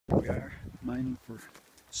We are mining for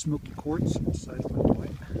smoky quartz on the side of my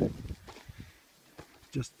pipe.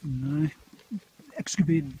 Just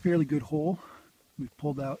excavated a fairly good hole. We've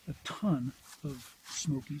pulled out a ton of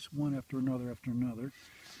smokies, one after another, after another.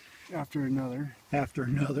 After another. After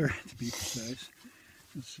another, to be precise.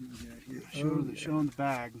 Let's see what we got here. Showing the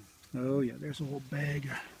bag. Oh yeah, there's a whole bag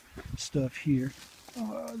of stuff here.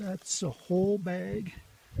 That's a whole bag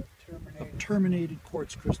of terminated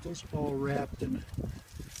quartz crystals, all wrapped in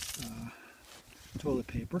toilet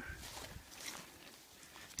paper.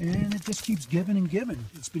 And it just keeps giving and giving.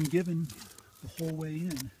 It's been given the whole way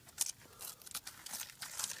in,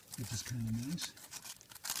 which is kind of nice.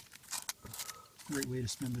 Great way to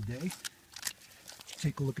spend the day.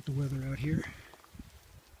 Take a look at the weather out here.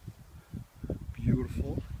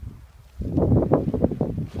 Beautiful.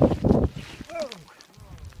 Whoa!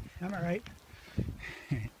 I'm all right.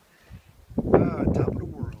 Top of the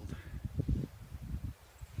world.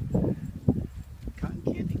 Cotton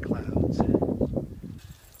candy clouds.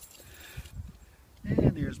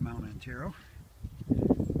 And there's Mount Antero,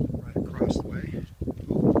 right across the way.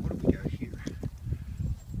 Oh, what do we got here?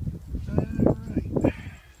 All right.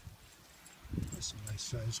 There's some nice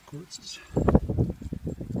sized quartzes.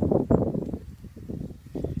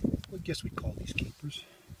 I guess we'd call these capers.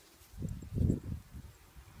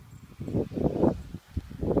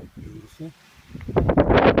 Beautiful.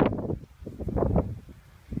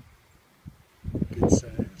 Good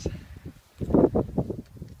size.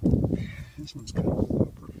 This one's kind of a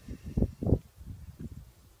whopper.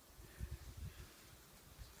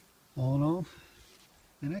 All in all,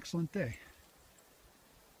 an excellent day.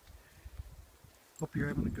 Hope you're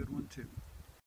having a good one too.